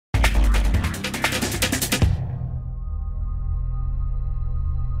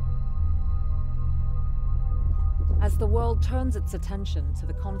the world turns its attention to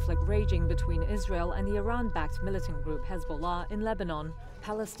the conflict raging between Israel and the Iran-backed militant group Hezbollah in Lebanon,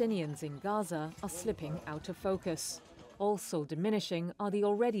 Palestinians in Gaza are slipping out of focus. Also diminishing are the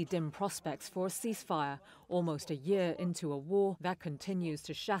already dim prospects for a ceasefire, almost a year into a war that continues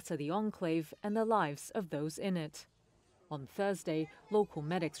to shatter the enclave and the lives of those in it. On Thursday, local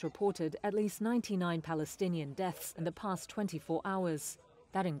medics reported at least 99 Palestinian deaths in the past 24 hours.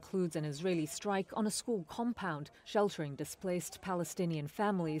 That includes an Israeli strike on a school compound sheltering displaced Palestinian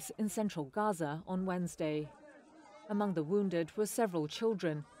families in central Gaza on Wednesday. Among the wounded were several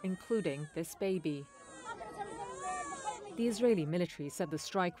children, including this baby. The Israeli military said the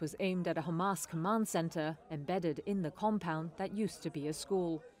strike was aimed at a Hamas command center embedded in the compound that used to be a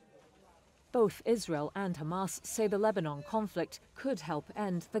school. Both Israel and Hamas say the Lebanon conflict could help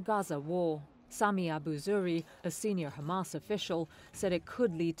end the Gaza war. Sami Abu Zuri, a senior Hamas official, said it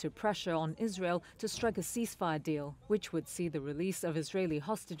could lead to pressure on Israel to strike a ceasefire deal, which would see the release of Israeli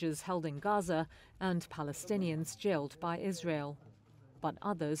hostages held in Gaza and Palestinians jailed by Israel. But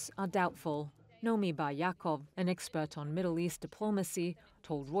others are doubtful. Nomi Bar Yaakov, an expert on Middle East diplomacy,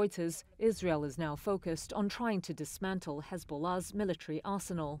 told Reuters Israel is now focused on trying to dismantle Hezbollah's military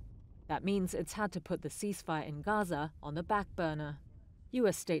arsenal. That means it's had to put the ceasefire in Gaza on the back burner.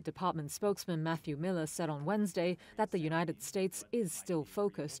 U.S. State Department spokesman Matthew Miller said on Wednesday that the United States is still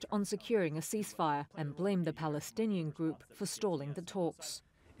focused on securing a ceasefire and blamed the Palestinian group for stalling the talks.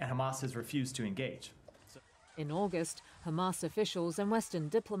 And Hamas has refused to engage. In August, Hamas officials and Western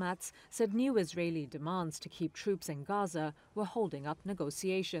diplomats said new Israeli demands to keep troops in Gaza were holding up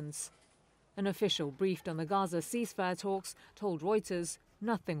negotiations. An official briefed on the Gaza ceasefire talks told Reuters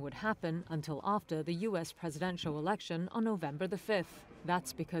nothing would happen until after the U.S. presidential election on November the 5th.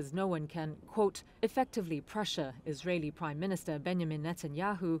 That's because no one can, quote, effectively pressure Israeli Prime Minister Benjamin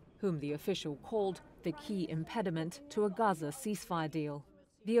Netanyahu, whom the official called the key impediment to a Gaza ceasefire deal.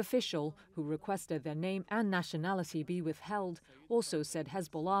 The official, who requested their name and nationality be withheld, also said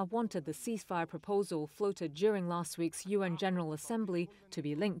Hezbollah wanted the ceasefire proposal floated during last week's UN General Assembly to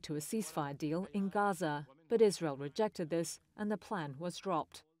be linked to a ceasefire deal in Gaza. But Israel rejected this, and the plan was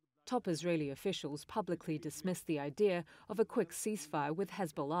dropped. Top Israeli officials publicly dismissed the idea of a quick ceasefire with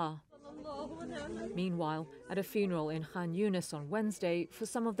Hezbollah. Meanwhile, at a funeral in Khan Yunis on Wednesday for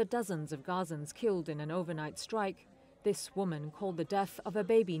some of the dozens of Gazans killed in an overnight strike, this woman called the death of a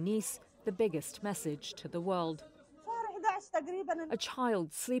baby niece the biggest message to the world. A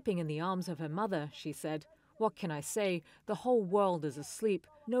child sleeping in the arms of her mother, she said. What can I say? The whole world is asleep.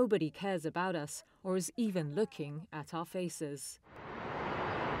 Nobody cares about us or is even looking at our faces.